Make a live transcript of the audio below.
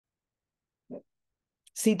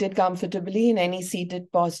Seated comfortably in any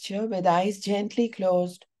seated posture with eyes gently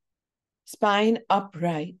closed, spine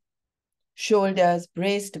upright, shoulders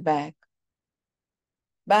braced back,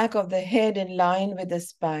 back of the head in line with the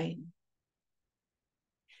spine.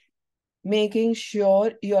 Making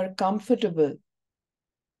sure you're comfortable.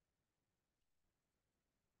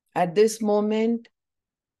 At this moment,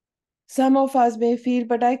 some of us may feel,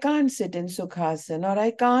 but I can't sit in Sukhasana or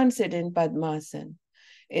I can't sit in Padmasana.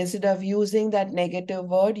 Instead of using that negative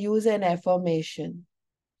word, use an affirmation,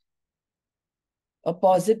 a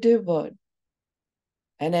positive word,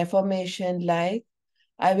 an affirmation like,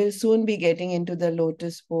 I will soon be getting into the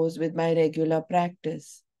lotus pose with my regular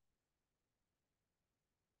practice.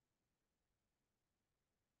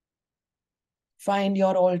 Find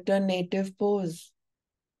your alternative pose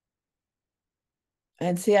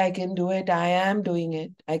and say, I can do it, I am doing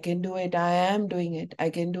it. I can do it, I am doing it. I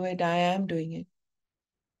can do it, I am doing it.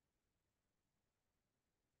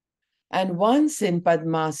 And once in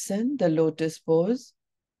Padmasana, the lotus pose,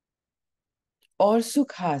 or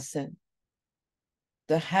Sukhasana,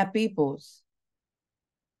 the happy pose,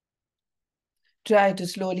 try to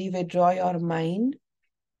slowly withdraw your mind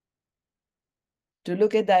to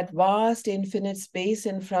look at that vast infinite space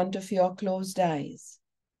in front of your closed eyes.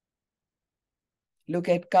 Look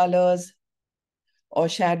at colors or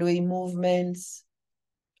shadowy movements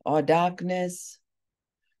or darkness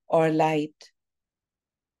or light.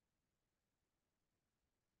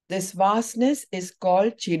 This vastness is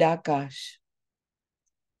called Chidakash.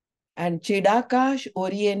 And Chidakash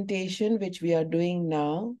orientation, which we are doing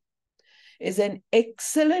now, is an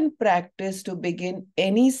excellent practice to begin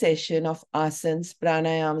any session of asanas,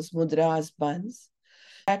 pranayams, mudras, bandhs.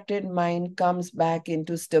 Distracted mind comes back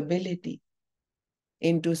into stability,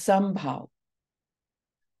 into sambhav.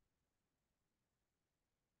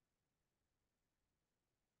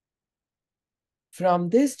 From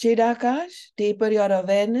this Chidakash, taper your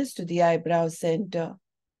awareness to the eyebrow center,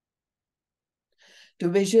 to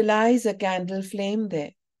visualize a candle flame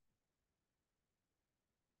there.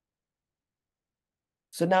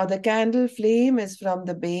 So now the candle flame is from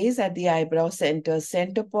the base at the eyebrow center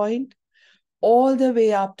point, all the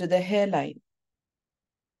way up to the hairline.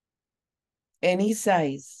 Any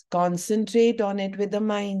size, concentrate on it with the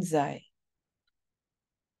mind's eye.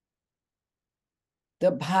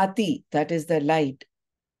 The bhati, that is the light,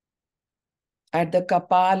 at the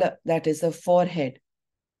kapala, that is the forehead,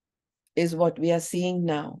 is what we are seeing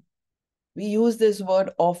now. We use this word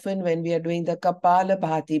often when we are doing the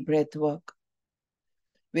Kapalbhati breath work.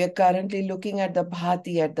 We are currently looking at the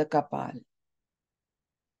bhati at the kapal.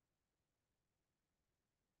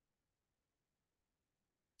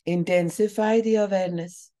 Intensify the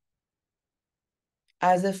awareness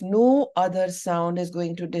as if no other sound is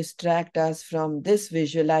going to distract us from this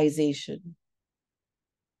visualization.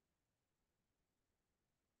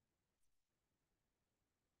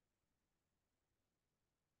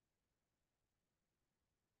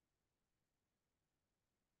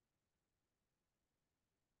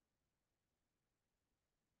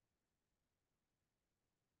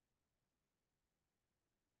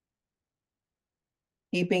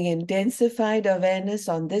 Keeping intensified awareness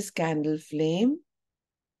on this candle flame,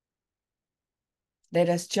 let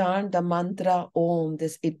us chant the mantra Om,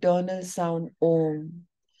 this eternal sound Om,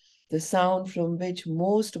 the sound from which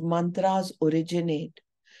most mantras originate,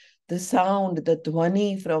 the sound, the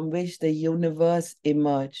dhwani from which the universe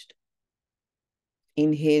emerged.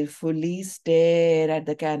 Inhale fully, stare at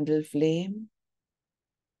the candle flame.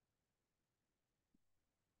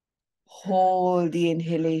 Hold the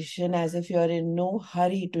inhalation as if you are in no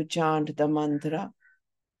hurry to chant the mantra.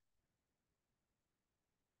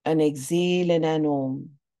 And exhale in an Om.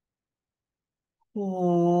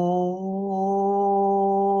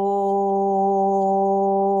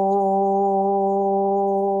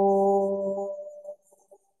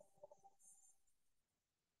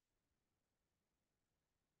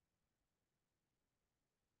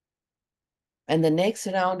 And the next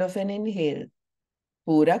round of an inhale,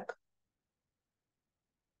 Purak.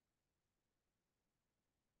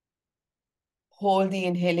 Hold the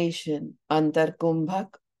inhalation, Antar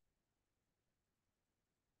Kumbhak.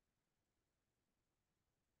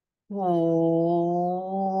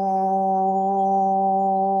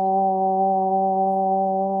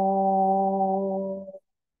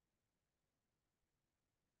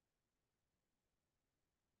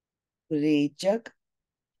 Rechak.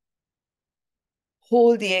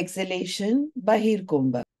 Hold the exhalation, Bahir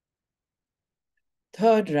Kumbhak.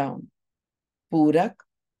 Third round, Purak.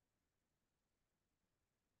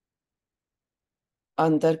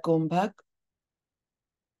 Antar Kumbhak.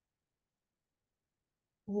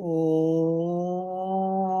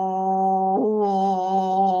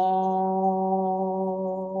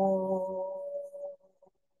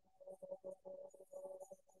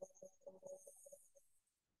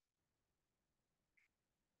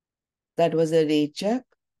 That was a Rechak.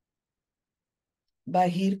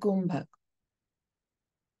 Bahir Kumbhak.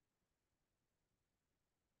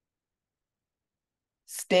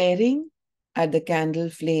 Staring at the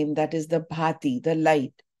candle flame, that is the bhati, the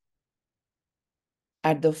light.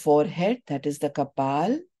 At the forehead, that is the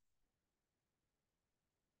kapal.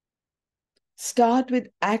 Start with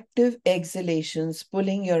active exhalations,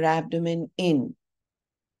 pulling your abdomen in.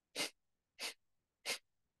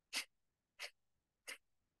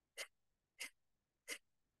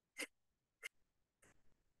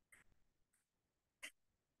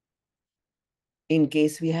 In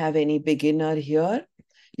case we have any beginner here,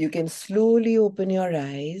 you can slowly open your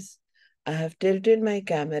eyes. I have tilted my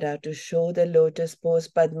camera to show the lotus pose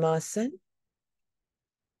Padmasana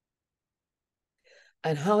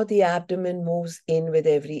and how the abdomen moves in with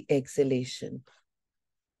every exhalation.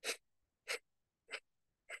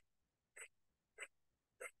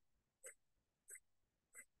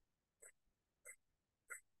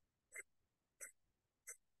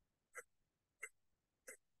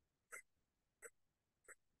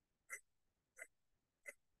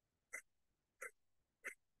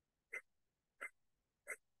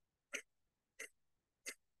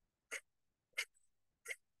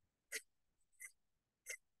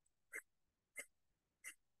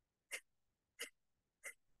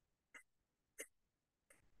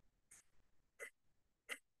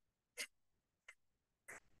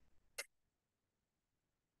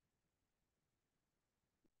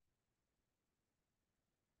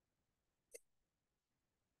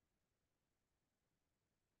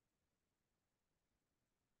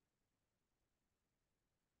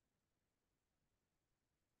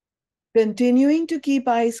 Continuing to keep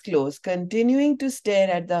eyes closed, continuing to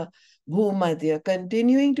stare at the Bhumadhya,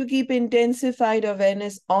 continuing to keep intensified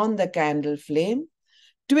awareness on the candle flame.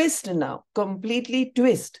 Twist now, completely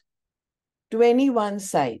twist to any one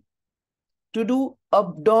side. To do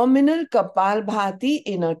abdominal Kapalbhati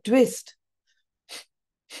in a twist.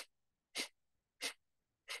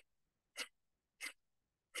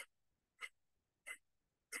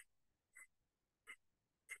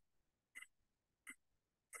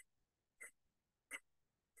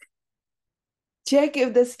 Check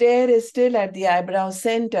if the stare is still at the eyebrow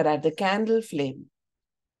center, at the candle flame.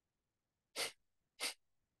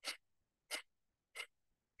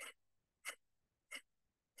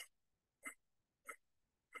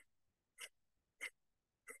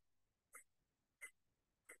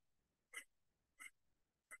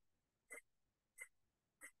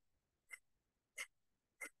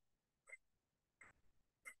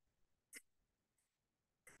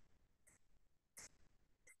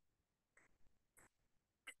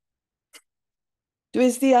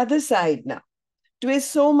 Twist the other side now.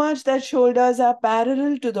 Twist so much that shoulders are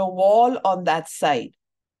parallel to the wall on that side.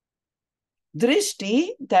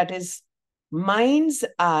 Drishti, that is mind's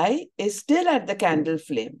eye, is still at the candle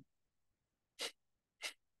flame.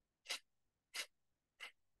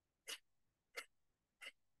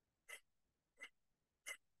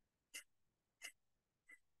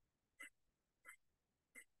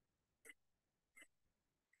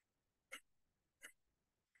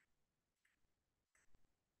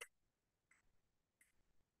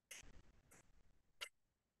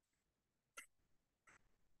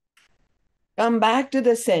 Come back to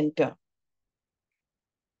the center.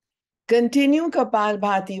 Continue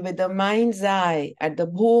Kapalbhati with the mind's eye at the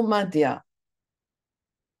Bhumadhya.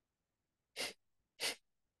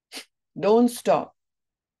 Don't stop.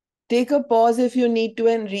 Take a pause if you need to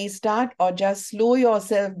and restart, or just slow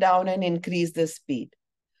yourself down and increase the speed.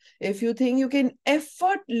 If you think you can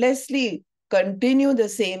effortlessly continue the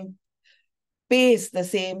same pace, the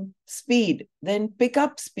same speed, then pick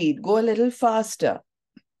up speed, go a little faster.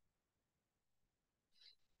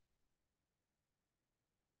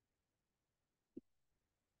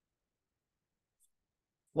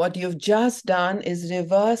 What you've just done is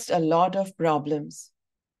reversed a lot of problems.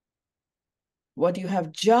 What you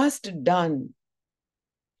have just done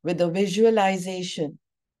with the visualization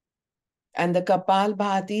and the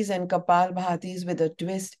Kapalbhatis and Kapalbhatis with a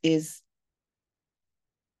twist is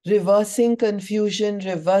reversing confusion,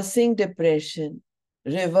 reversing depression,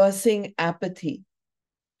 reversing apathy,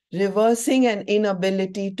 reversing an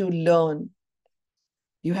inability to learn.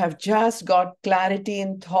 You have just got clarity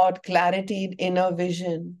in thought, clarity in inner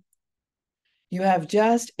vision. You have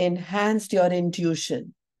just enhanced your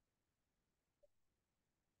intuition.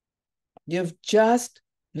 You've just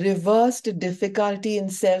reversed difficulty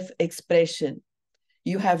in self-expression.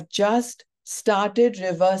 You have just started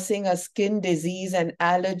reversing a skin disease and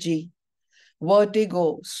allergy,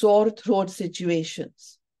 vertigo, sore throat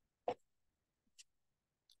situations.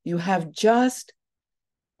 You have just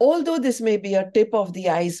Although this may be a tip of the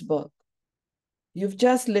iceberg, you've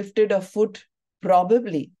just lifted a foot,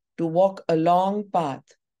 probably, to walk a long path,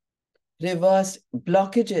 reversed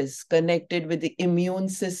blockages connected with the immune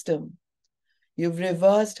system. You've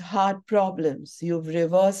reversed heart problems. You've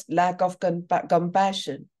reversed lack of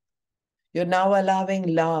compassion. You're now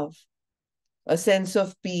allowing love, a sense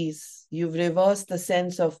of peace. You've reversed the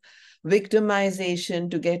sense of victimization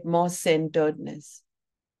to get more centeredness.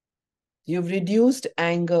 You've reduced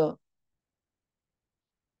anger.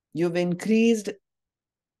 You've increased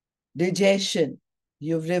digestion.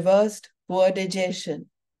 You've reversed poor digestion.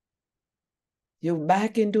 You're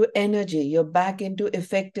back into energy. You're back into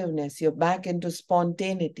effectiveness. You're back into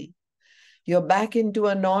spontaneity. You're back into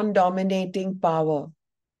a non-dominating power.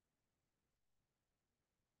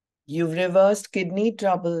 You've reversed kidney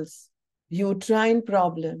troubles, uterine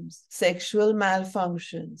problems, sexual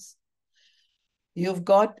malfunctions. You've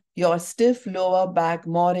got your stiff lower back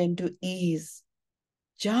more into ease,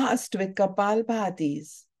 just with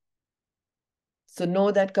Kapalbhatis. So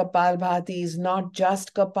know that Kapalbhati is not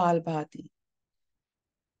just Kapalbhati.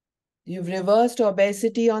 You've reversed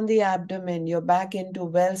obesity on the abdomen. You're back into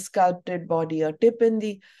well-sculpted body, a tip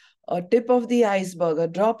of the iceberg, a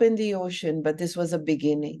drop in the ocean, but this was a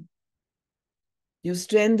beginning. You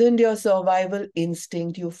strengthened your survival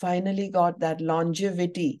instinct. You finally got that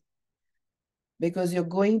longevity because you're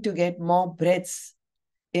going to get more breaths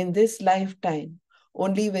in this lifetime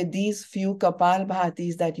only with these few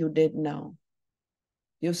Kapalbhatis that you did now.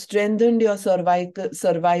 You've strengthened your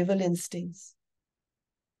survival instincts.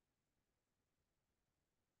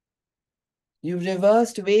 You've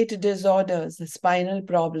reversed weight disorders, spinal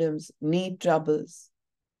problems, knee troubles,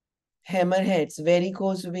 hammerheads,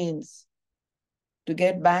 varicose veins, to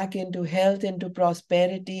get back into health, into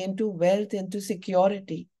prosperity, into wealth, into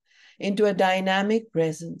security, into a dynamic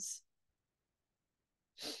presence.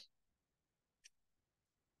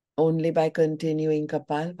 Only by continuing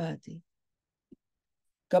Kapalbhati.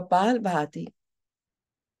 Kapalbhati.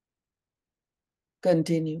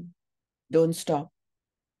 Continue. Don't stop.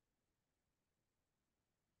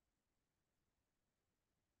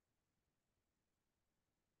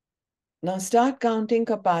 Now start counting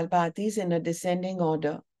Kapalbhatis in a descending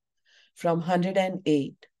order from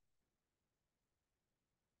 108.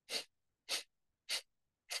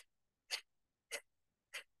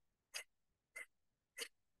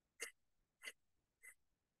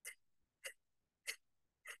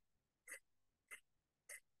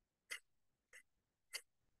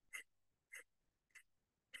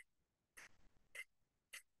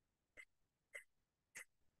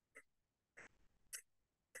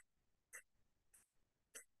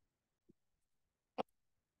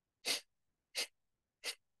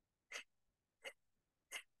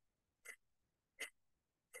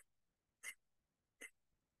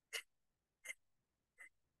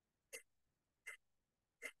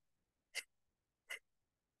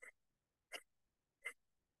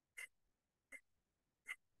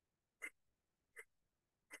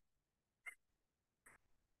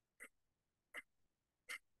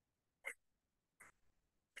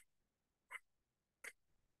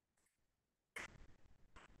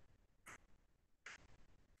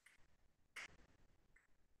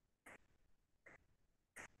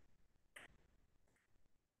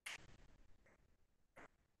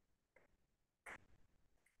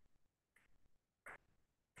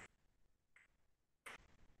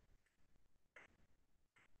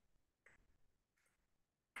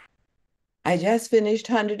 I just finished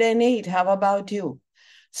 108. How about you?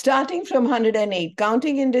 Starting from 108,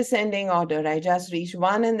 counting in descending order, I just reached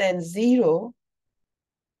 1 and then 0.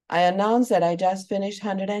 I announced that I just finished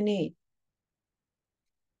 108.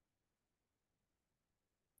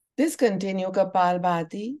 Discontinue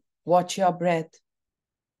Kapalbhati. Watch your breath.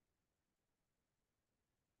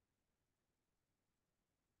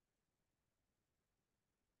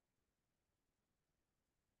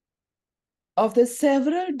 Of the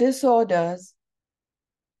several disorders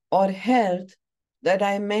or health that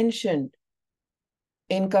I mentioned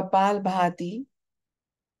in Kapalbhati,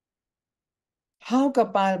 how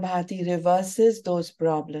Kapalbhati reverses those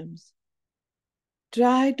problems.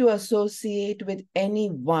 Try to associate with any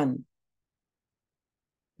one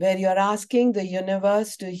where you're asking the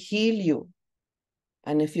universe to heal you.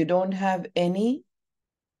 And if you don't have any,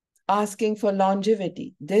 asking for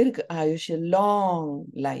longevity, dirgh ayush, long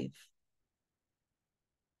life.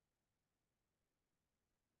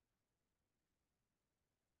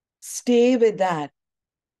 Stay with that.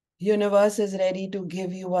 Universe is ready to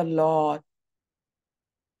give you a lot.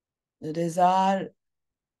 It is our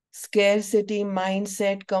scarcity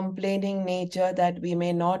mindset, complaining nature that we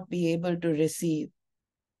may not be able to receive.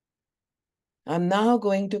 I'm now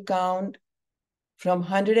going to count from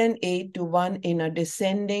 108 to 1 in a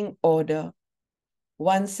descending order.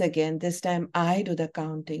 Once again, this time I do the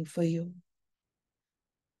counting for you.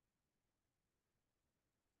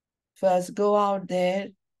 First, go out there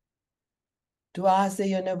to ask the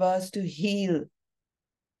universe to heal,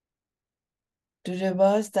 to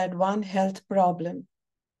reverse that one health problem.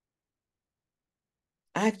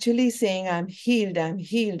 Actually saying, I'm healed, I'm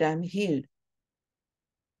healed, I'm healed.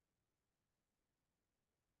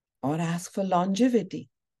 Or ask for longevity.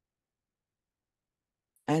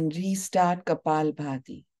 And restart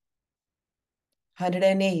Kapalbhati.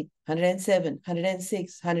 108, 107,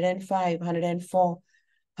 106, 105, 104,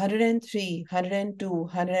 103, 102,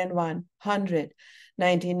 101, 100,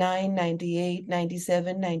 99, 98,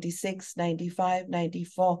 97, 96, 95,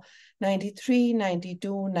 94, 93,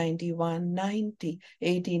 92, 91, 90,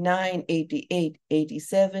 89, 88,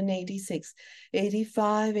 87, 86,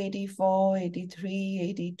 85, 84, 83,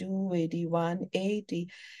 82, 81, 80,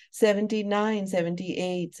 79,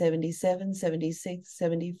 78, 77, 76,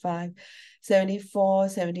 75, 74,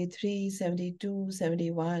 73, 72,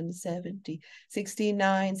 71, 70,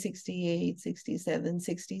 69, 68, 67,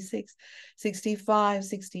 66, 65,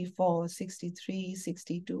 64, 63,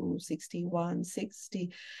 62, 61,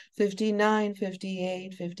 60, 59,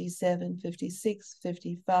 58, 57, 56,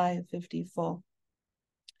 55, 54.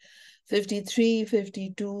 53,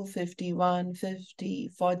 52, 51,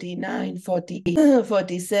 50, 49, 48,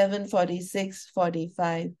 47, 46,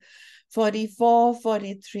 45, 44,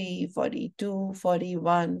 43, 42,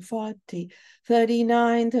 41, 40,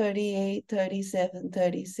 39, 38, 37,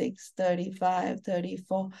 36, 35,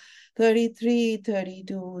 34, 33,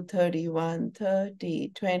 32, 31,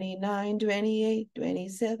 30, 29, 28,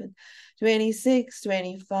 27, 26,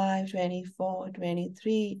 25, 24,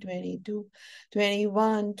 23, 22,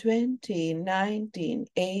 21, 20, 19,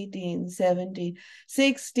 18, 17,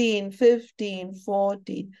 16, 15,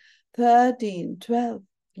 14, 13, 12,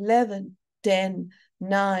 11, 10,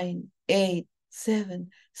 9, 8, 7,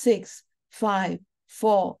 6, 5,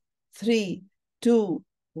 4, 3, 2,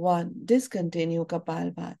 1. Discontinue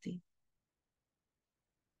Kapalbhati.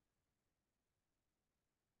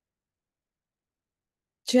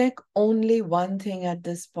 Check only one thing at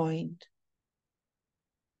this point.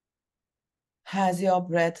 Has your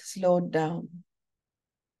breath slowed down?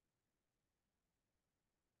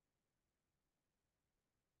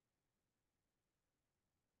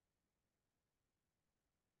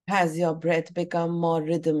 Has your breath become more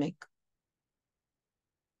rhythmic?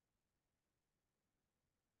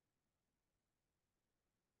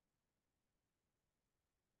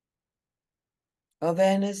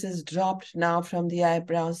 Awareness is dropped now from the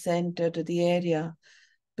eyebrow center to the area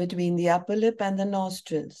between the upper lip and the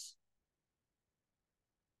nostrils.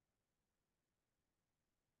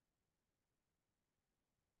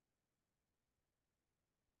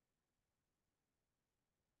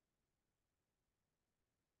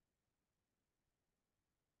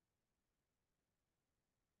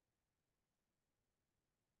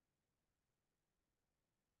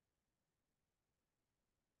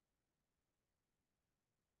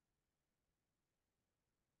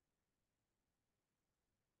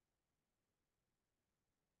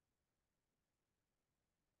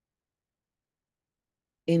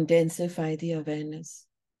 Intensify the awareness.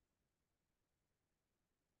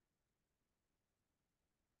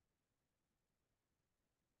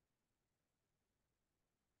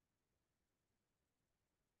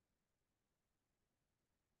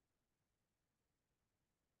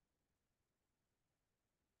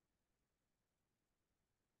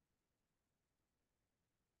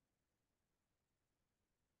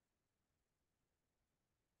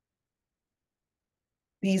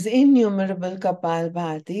 These innumerable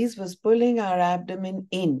Kapalbhatis was pulling our abdomen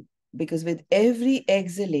in, because with every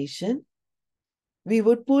exhalation, we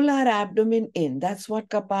would pull our abdomen in. That's what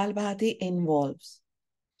Kapalbhati involves.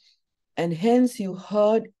 And hence you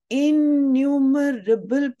heard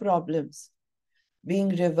innumerable problems being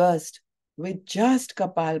reversed with just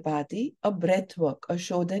Kapalbhati, a breathwork, a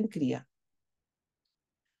Shodhan Kriya.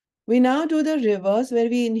 We now do the reverse where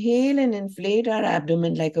we inhale and inflate our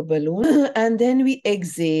abdomen like a balloon and then we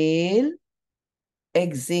exhale,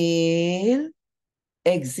 exhale,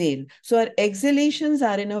 exhale. So our exhalations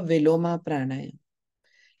are in a Viloma pranayama.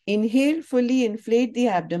 Inhale, fully inflate the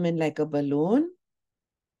abdomen like a balloon,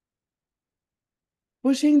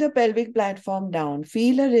 pushing the pelvic platform down.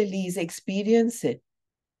 Feel a release, experience it.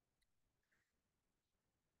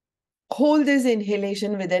 Hold this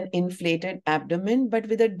inhalation with an inflated abdomen, but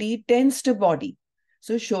with a detensed body.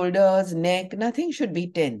 So shoulders, neck, nothing should be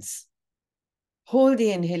tense. Hold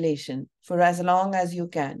the inhalation for as long as you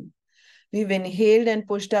can. We've inhaled and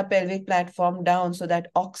pushed our pelvic platform down so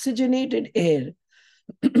that oxygenated air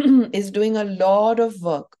is doing a lot of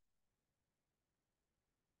work.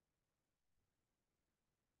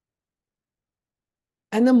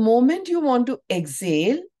 And the moment you want to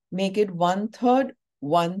exhale, make it 1/3,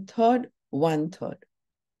 1/3, 1/3.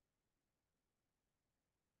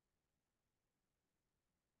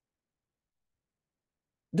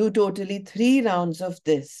 Do totally 3 rounds of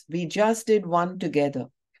this. We just did one together.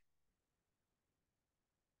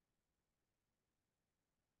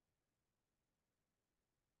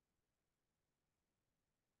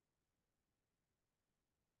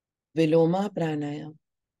 Viloma pranayam.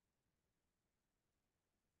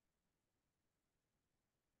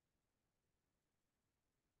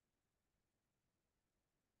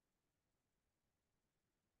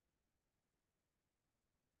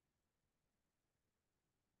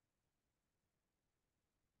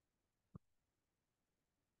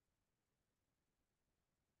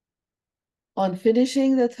 On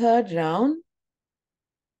finishing the 3rd round,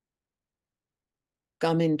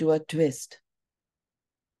 come into a twist.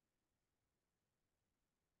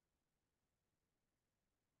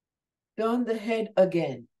 Turn the head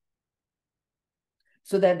again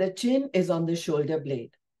so that the chin is on the shoulder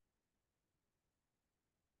blade.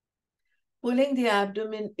 Pulling the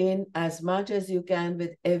abdomen in as much as you can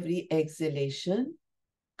with every exhalation.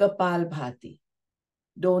 Kapalbhati.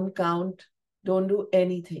 Don't count, don't do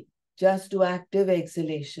anything. Just do active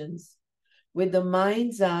exhalations with the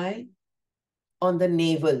mind's eye on the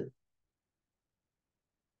navel.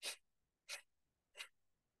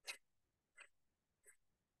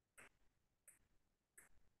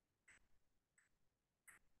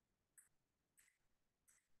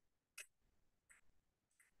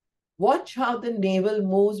 Watch how the navel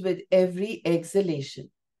moves with every exhalation.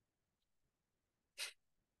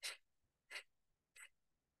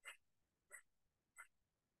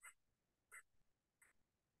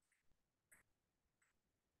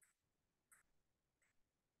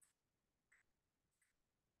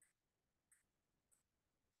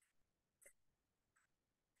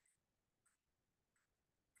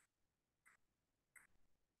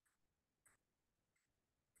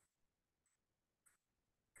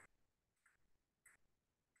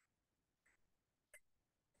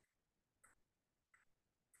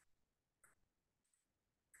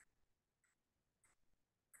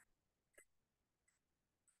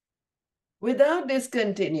 Without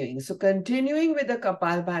discontinuing. So continuing with the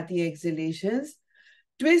Kapalbhati exhalations,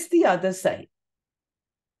 twist the other side.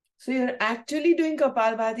 So you're actually doing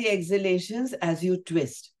Kapalbhati exhalations as you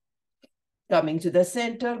twist. Coming to the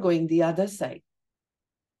center, going the other side.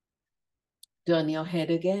 Turn your head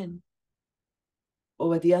again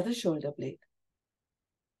over the other shoulder blade.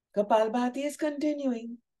 Kapalbhati is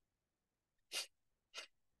continuing.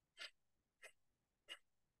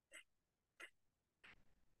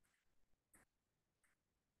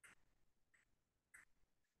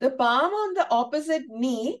 The palm on the opposite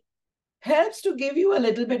knee helps to give you a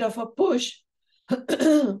little bit of a push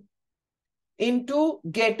into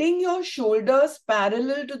getting your shoulders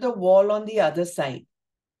parallel to the wall on the other side.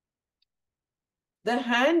 The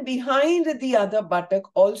hand behind the other buttock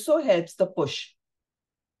also helps the push.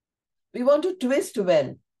 We want to twist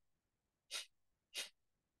well.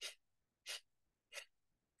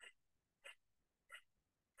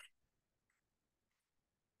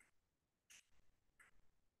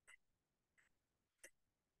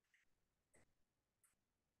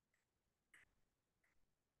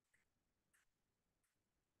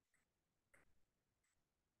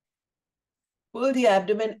 Pull the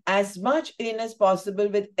abdomen as much in as possible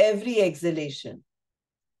with every exhalation.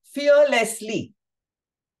 Fearlessly.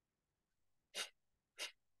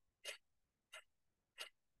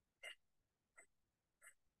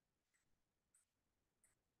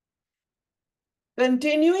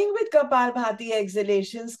 Continuing with Kapalbhati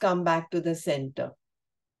exhalations, come back to the center.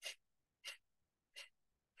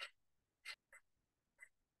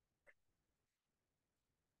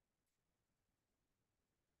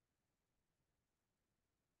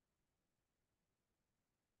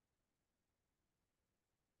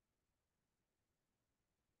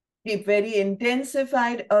 Keep very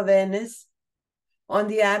intensified awareness on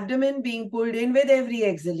the abdomen being pulled in with every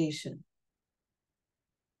exhalation.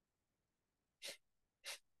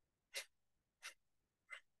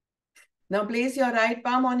 Now place your right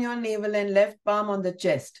palm on your navel and left palm on the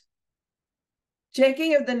chest.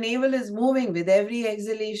 Checking if the navel is moving with every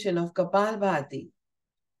exhalation of Kapalbhati.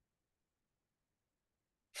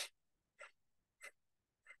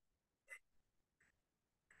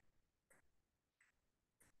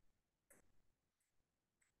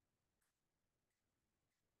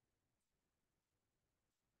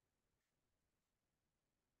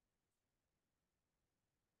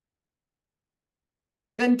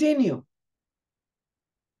 Continue.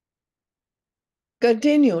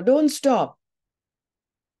 Continue. Don't stop.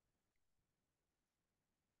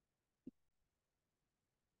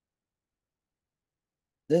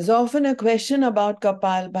 There's often a question about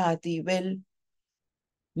Kapalbhati. Will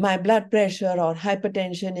my blood pressure or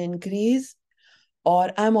hypertension increase?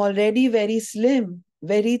 Or I'm already very slim,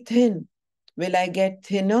 very thin. Will I get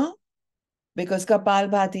thinner? Because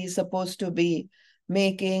Kapalbhati is supposed to be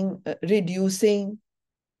reducing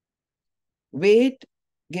weight,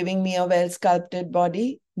 giving me a well-sculpted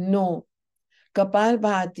body. No,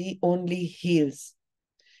 Kapalbhati only heals.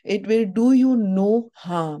 It will do you no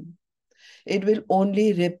harm. It will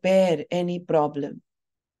only repair any problem.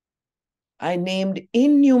 I named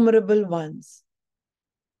innumerable ones.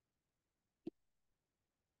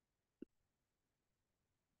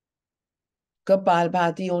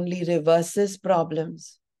 Kapalbhati only reverses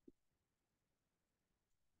problems.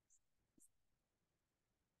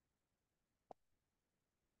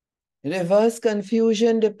 Reverse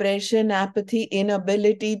confusion, depression, apathy,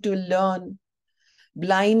 inability to learn,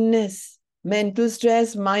 blindness, mental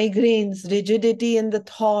stress, migraines, rigidity in the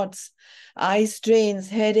thoughts, eye strains,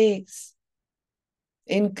 headaches.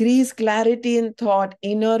 Increase clarity in thought,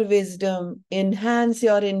 inner wisdom, enhance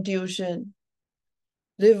your intuition.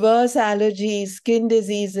 Reverse allergies, skin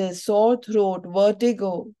diseases, sore throat,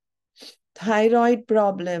 vertigo, thyroid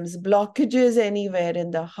problems, blockages anywhere in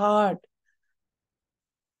the heart.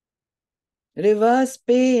 Reverse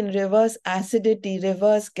pain, reverse acidity,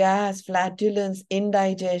 reverse gas, flatulence,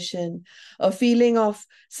 indigestion, a feeling of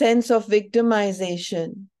sense of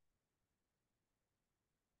victimization.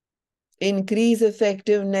 Increase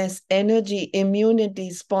effectiveness, energy, immunity,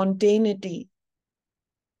 spontaneity,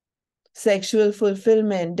 sexual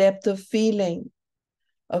fulfillment, depth of feeling,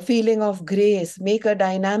 a feeling of grace. Make a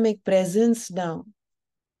dynamic presence now.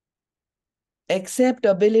 Accept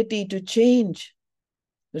ability to change.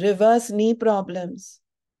 Reverse knee problems,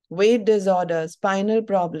 weight disorders, spinal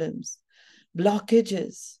problems,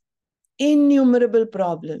 blockages, innumerable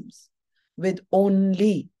problems with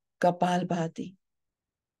only Kapalbhati.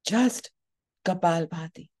 Just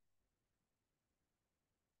Kapalbhati.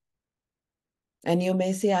 And you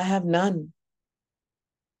may say, I have none.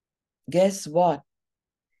 Guess what?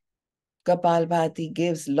 Kapalbhati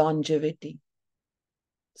gives longevity.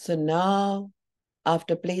 So now,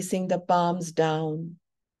 after placing the palms down,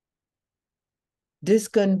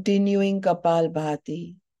 discontinuing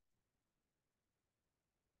Kapalbhati,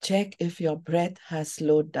 check if your breath has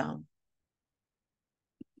slowed down.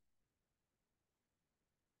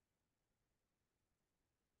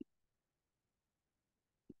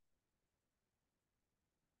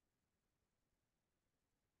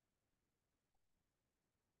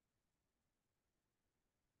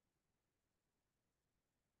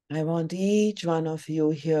 I want each one of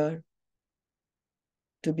you here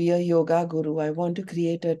to be a yoga guru. I want to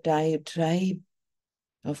create a tribe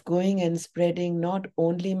of going and spreading not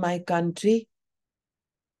only my country,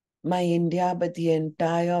 my India, but the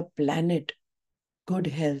entire planet, good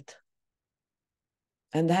health.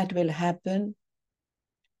 And that will happen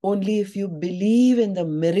only if you believe in the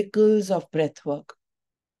miracles of breathwork.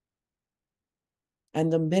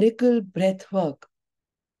 And the miracle breathwork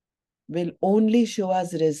will only show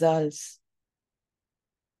us results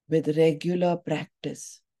with regular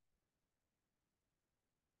practice.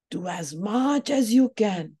 Do as much as you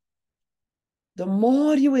can. The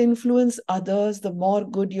more you influence others, the more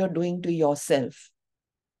good you're doing to yourself.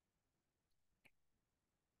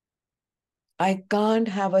 I can't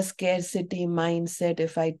have a scarcity mindset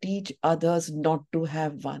if I teach others not to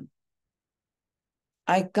have one.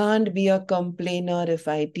 I can't be a complainer if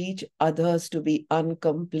I teach others to be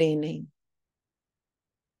uncomplaining.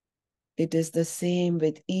 It is the same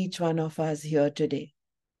with each one of us here today.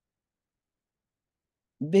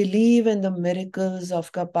 Believe in the miracles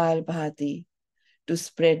of Kapalbhati to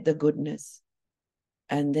spread the goodness.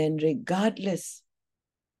 And then regardless,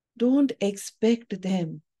 don't expect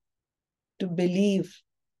them to believe.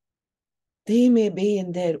 They may be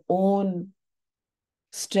in their own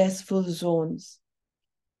stressful zones,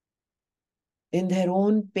 in their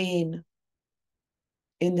own pain,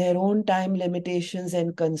 in their own time limitations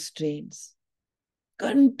and constraints.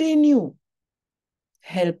 Continue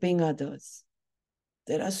helping others.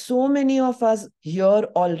 There are so many of us here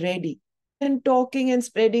already and talking and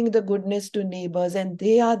spreading the goodness to neighbors, and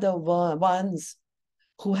they are the ones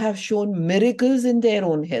who have shown miracles in their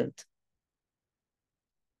own health.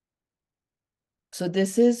 So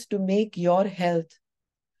this is to make your health,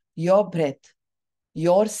 your breath,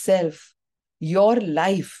 yourself, your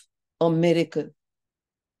life a miracle.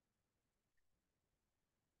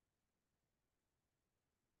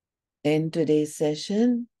 end today's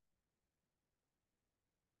session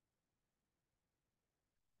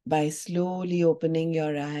by slowly opening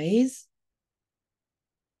your eyes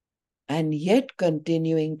and yet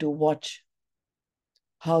continuing to watch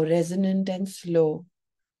how resonant and slow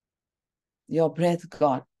your breath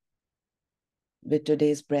got with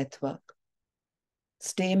today's breath work.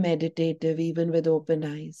 Stay meditative even with open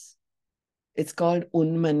eyes. It's called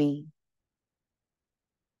Unmani.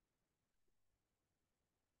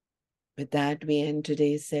 With that, we end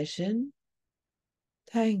today's session.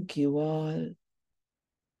 Thank you all.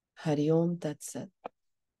 Hari Om Tat Sat.